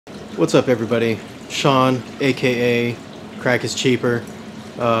What's up, everybody? Sean, aka Crack is Cheaper,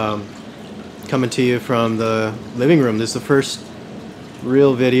 coming to you from the living room. This is the first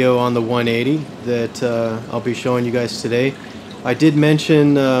real video on the 180 that I'll be showing you guys today. I did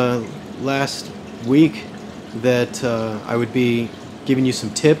mention last week that I would be giving you some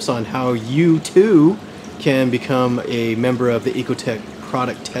tips on how you too can become a member of the EcoTech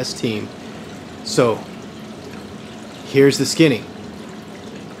product test team. So here's the skinny.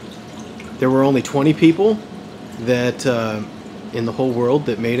 There were only 20 people that in the whole world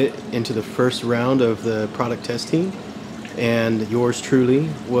that made it into the first round of the product test team, and yours truly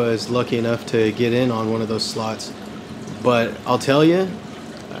was lucky enough to get in on one of those slots. But I'll tell you,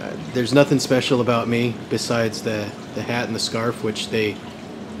 there's nothing special about me besides the hat and the scarf, which they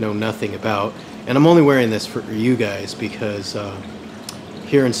know nothing about. And I'm only wearing this for you guys because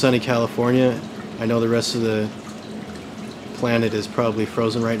here in sunny California, I know the rest of the planet is probably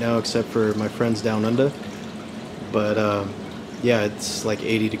frozen right now except for my friends down under, but yeah, it's like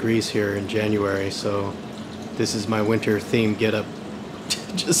 80 degrees here in January, so this is my winter theme get up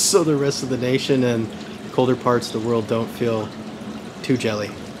just so the rest of the nation and colder parts of the world don't feel too jelly.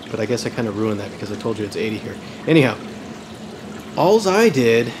 But I guess I kind of ruined that because I told you it's 80 here. Anyhow, alls I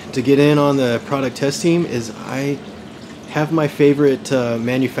did to get in on the product test team is I have my favorite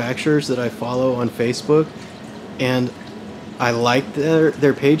manufacturers that I follow on Facebook, and I like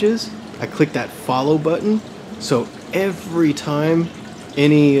their pages. I click that follow button, so every time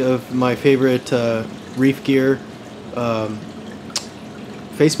any of my favorite Reef gear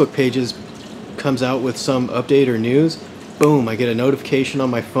Facebook pages comes out with some update or news, boom, I get a notification on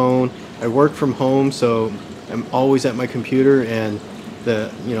my phone. I work from home, so I'm always at my computer, and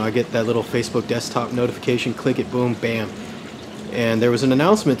I get that little Facebook desktop notification, click it, boom, bam. And there was an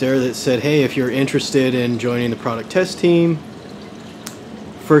announcement there that said, hey, if you're interested in joining the product test team,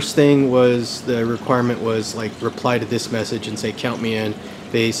 first thing was the requirement was like reply to this message and say count me in.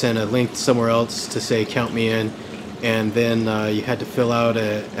 They sent a link somewhere else to say count me in, and then you had to fill out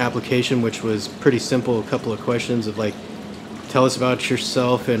an application which was pretty simple, a couple of questions of like, tell us about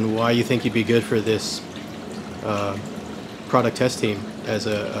yourself and why you think you'd be good for this product test team as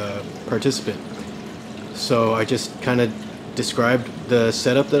a participant. So I just kind of described the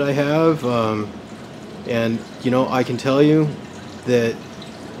setup that I have, and I can tell you that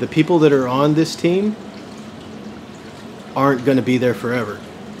the people that are on this team aren't going to be there forever.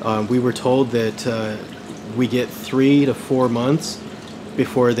 We were told that we get 3 to 4 months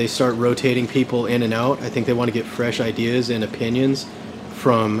before they start rotating people in and out. I think they want to get fresh ideas and opinions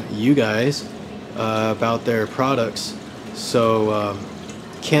from you guys about their products. So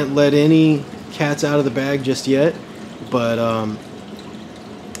can't let any cats out of the bag just yet, but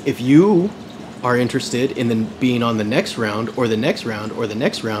if you are interested in being on the next round or the next round or the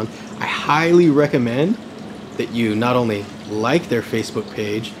next round, I highly recommend that you not only like their Facebook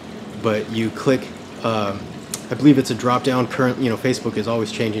page, but you click, I believe it's a drop down current, Facebook is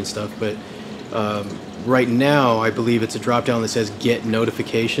always changing stuff, but right now I believe it's a drop down that says get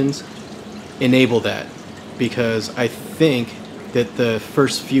notifications. Enable that, because I think that the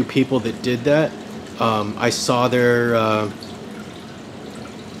first few people that did that, I saw their,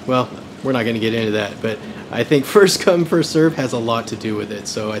 well, we're not going to get into that, but I think first come, first serve has a lot to do with it.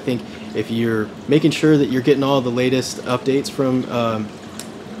 So I think if you're making sure that you're getting all the latest updates from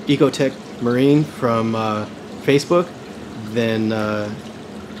EcoTech Marine from Facebook, then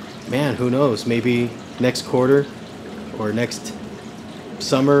man, who knows, maybe next quarter or next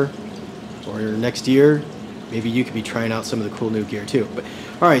summer or next year, maybe you could be trying out some of the cool new gear too. But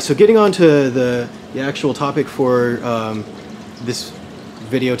all right, so getting on to the actual topic for this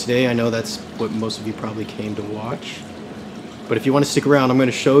video today. I know that's what most of you probably came to watch, but if you want to stick around, I'm going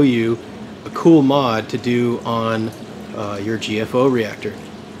to show you a cool mod to do on your GFO reactor.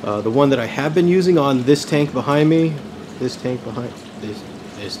 The one that I have been using on this tank behind me, this tank behind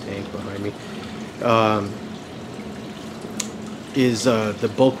me, is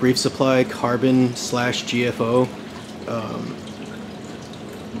the bulk reef supply carbon / GFO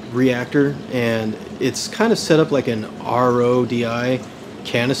reactor, and it's kind of set up like an RODI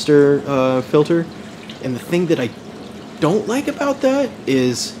canister filter. And the thing that I don't like about that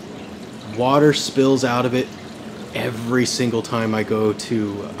is water spills out of it every single time I go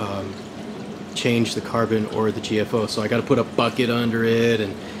to change the carbon or the GFO. So I got to put a bucket under it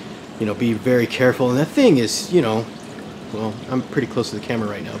and be very careful. And that thing is, well, I'm pretty close to the camera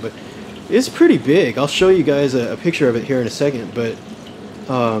right now, but it's pretty big. I'll show you guys a picture of it here in a second, but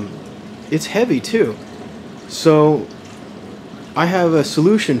it's heavy too. So I have a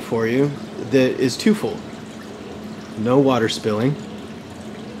solution for you that is twofold. No water spilling,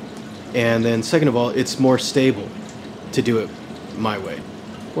 And then second of all, it's more stable to do it my way.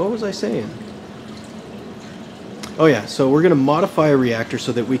 What was I saying? Oh yeah, so we're going to modify a reactor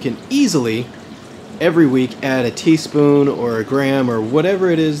so that we can easily every week add a teaspoon or a gram or whatever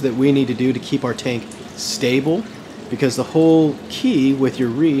it is that we need to do to keep our tank stable, because the whole key with your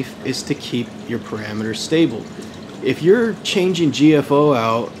reef is to keep your parameters stable. If you're changing GFO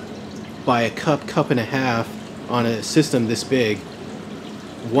out by a cup and a half on a system this big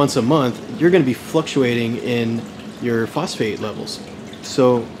once a month, you're going to be fluctuating in your phosphate levels.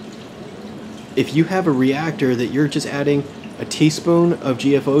 So if you have a reactor that you're just adding a teaspoon of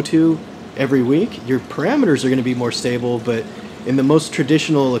GFO to every week, your parameters are going to be more stable. But in the most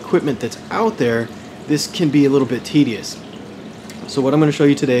traditional equipment that's out there, this can be a little bit tedious. So what I'm going to show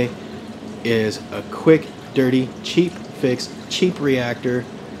you today is a quick, dirty, cheap fix, cheap reactor,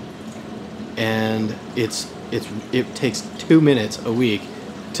 and it takes 2 minutes a week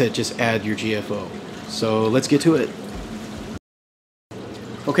to just add your GFO. So let's get to it.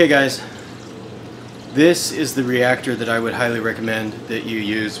 Okay guys, this is the reactor that I would highly recommend that you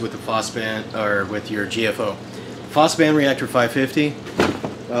use with the Phosban or with your GFO. Phosban Reactor 550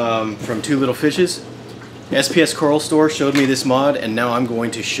 from Two Little Fishes. SPS Coral Store showed me this mod, and now I'm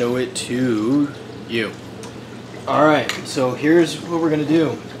going to show it to you. Alright, so here's what we're going to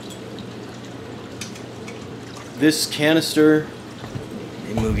do. This canister,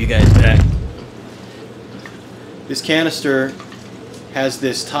 let me move you guys back. This canister has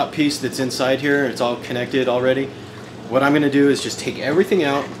this top piece that's inside here. It's all connected already. What I'm going to do is just take everything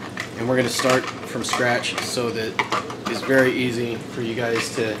out, and we're going to start from scratch so that it's very easy for you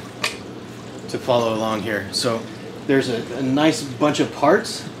guys to follow along here. So there's a nice bunch of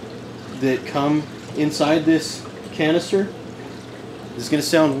parts that come inside this canister. This is going to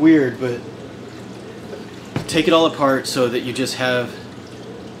sound weird, but take it all apart so that you just have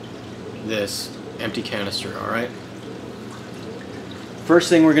this empty canister, alright? First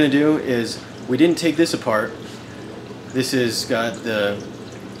thing we're going to do is, we didn't take this apart. This has got the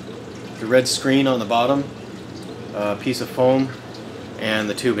red screen on the bottom, a piece of foam, and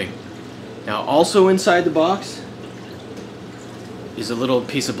the tubing. Now also inside the box is a little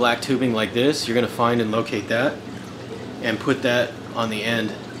piece of black tubing like this. You're going to find and locate that and put that on the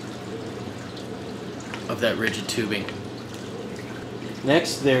end of that rigid tubing.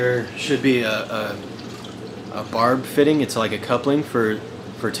 Next there should be a barb fitting. It's like a coupling for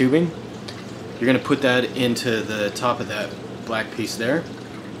tubing. You're going to put that into the top of that black piece there.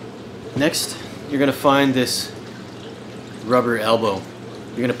 Next you're going to find this rubber elbow.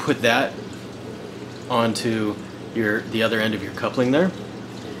 You're going to put that onto the other end of your coupling there.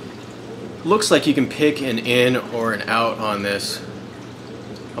 Looks like you can pick an in or an out on this.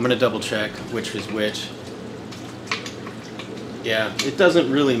 I'm going to double check which is which. Yeah, it doesn't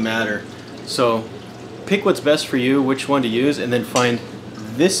really matter. So pick what's best for you, which one to use, and then find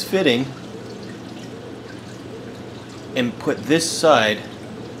this fitting and put this side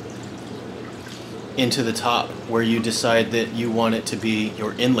into the top where you decide that you want it to be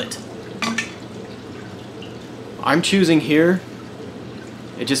your inlet. I'm choosing here.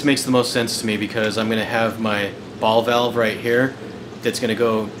 It just makes the most sense to me because I'm going to have my ball valve right here that's going to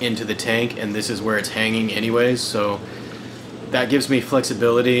go into the tank, and this is where it's hanging anyways, so that gives me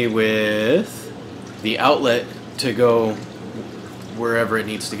flexibility with the outlet to go wherever it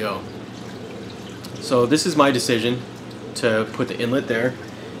needs to go. So this is my decision to put the inlet there.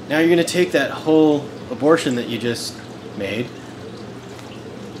 Now you're going to take that whole abortion that you just made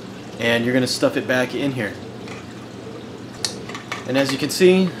and you're going to stuff it back in here. And as you can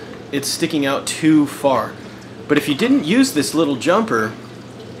see, it's sticking out too far. But if you didn't use this little jumper,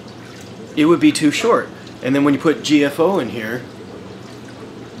 it would be too short. And then when you put GFO in here,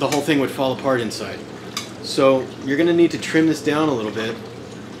 the whole thing would fall apart inside. So you're going to need to trim this down a little bit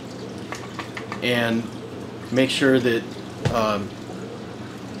and make sure that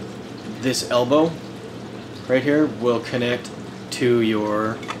this elbow right here will connect to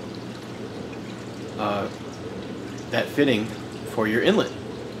your that fitting for your inlet.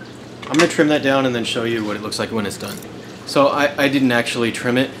 I'm going to trim that down and then show you what it looks like when it's done. So I didn't actually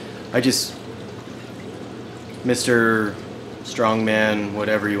trim it. I just, Mr. Strongman,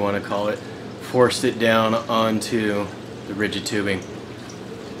 whatever you want to call it, forced it down onto the rigid tubing.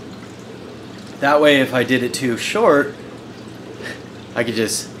 That way if I did it too short, I could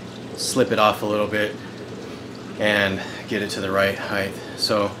just slip it off a little bit and get it to the right height.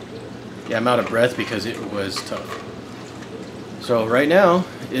 So yeah, I'm out of breath because it was tough. So right now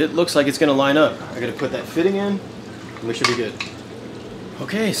it looks like it's going to line up. I got to put that fitting in and we should be good.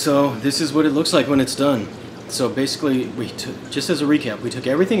 Okay, so this is what it looks like when it's done. So basically, just as a recap, we took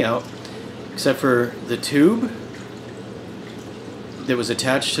everything out, except for the tube that was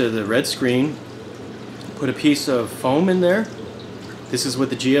attached to the red screen. Put a piece of foam in there. This is what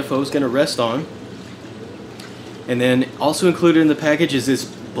the GFO is going to rest on. And then also included in the package is this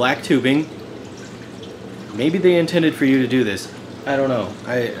black tubing. Maybe they intended for you to do this. I don't know.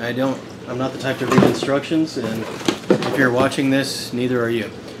 I'm not the type to read instructions, and if you're watching this, neither are you.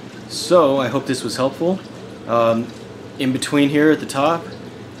 So I hope this was helpful. In between here at the top,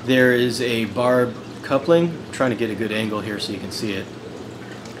 there is a barb coupling. I'm trying to get a good angle here so you can see it.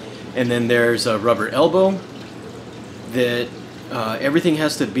 And then there's a rubber elbow that everything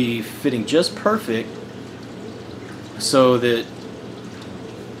has to be fitting just perfect so that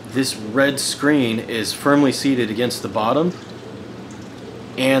this red screen is firmly seated against the bottom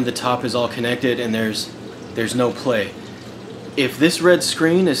and the top is all connected and there's no play. If this red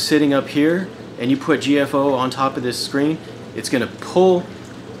screen is sitting up here and you put GFO on top of this screen, it's going to pull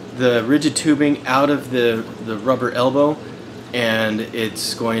the rigid tubing out of the rubber elbow, and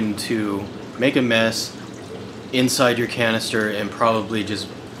it's going to make a mess inside your canister and probably just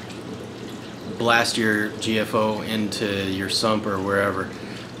blast your GFO into your sump or wherever.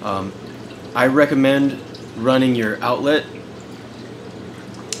 I recommend running your outlet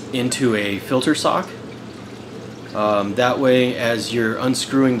into a filter sock. That way, as you're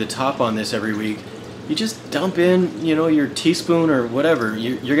unscrewing the top on this every week, you just dump in, you know, your teaspoon or whatever.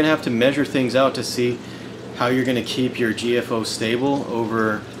 You're gonna have to measure things out to see how you're gonna keep your GFO stable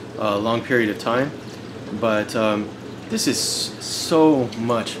over a long period of time. But this is so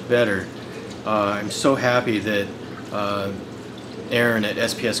much better. I'm so happy that Aaron at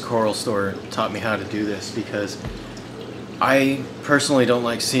SPS Coral Store taught me how to do this, because I personally don't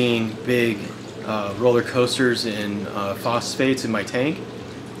like seeing big roller coasters and phosphates in my tank.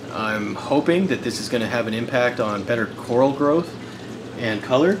 I'm hoping that this is going to have an impact on better coral growth and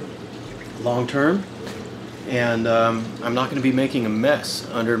color long term, and I'm not going to be making a mess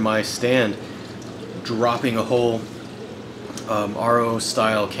under my stand dropping a whole RO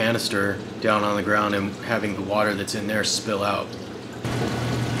style canister down on the ground and having the water that's in there spill out.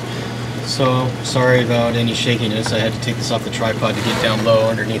 So sorry about any shakiness. I had to take this off the tripod to get down low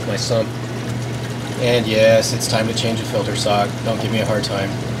underneath my sump. And yes, it's time to change a filter sock. Don't give me a hard time.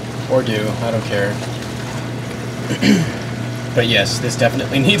 Or do, I don't care. But yes, this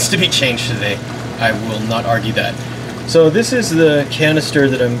definitely needs to be changed today. I will not argue that. So this is the canister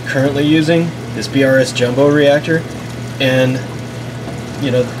that I'm currently using, this BRS Jumbo Reactor, and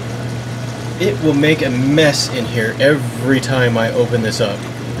you know, it will make a mess in here every time I open this up.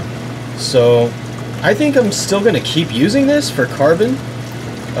 So I think I'm still going to keep using this for carbon,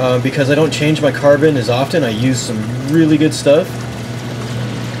 because I don't change my carbon as often. I use some really good stuff.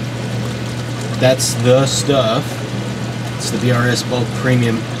 That's the stuff. It's the BRS Bulk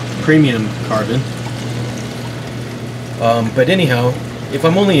Premium Carbon. But anyhow, if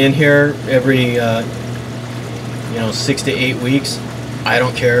I'm only in here every 6 to 8 weeks, I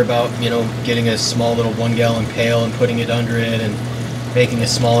don't care about, you know, getting a small little 1 gallon pail and putting it under it and making a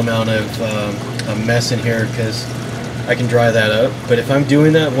small amount of a mess in here, because I can dry that up. But if I'm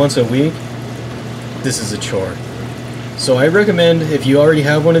doing that once a week, this is a chore. So I recommend, if you already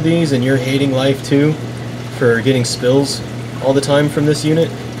have one of these and you're hating life too for getting spills all the time from this unit,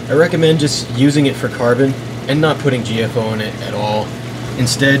 I recommend just using it for carbon and not putting GFO in it at all.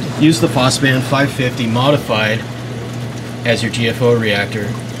 Instead, use the Phosban 550 modified as your GFO reactor.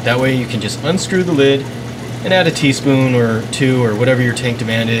 That way you can just unscrew the lid and add a teaspoon or two or whatever your tank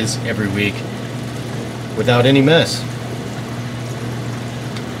demand is every week without any mess.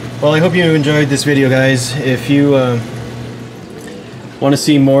 Well, I hope you enjoyed this video, guys. If you want to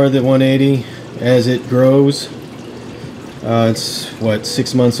see more of the 180 as it grows, it's what,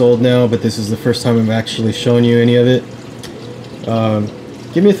 6 months old now, but this is the first time I'm actually showing you any of it.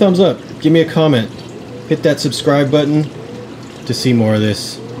 Give me a thumbs up, give me a comment, hit that subscribe button to see more of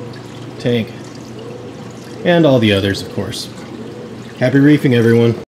this tank and all the others, of course. Happy reefing, everyone.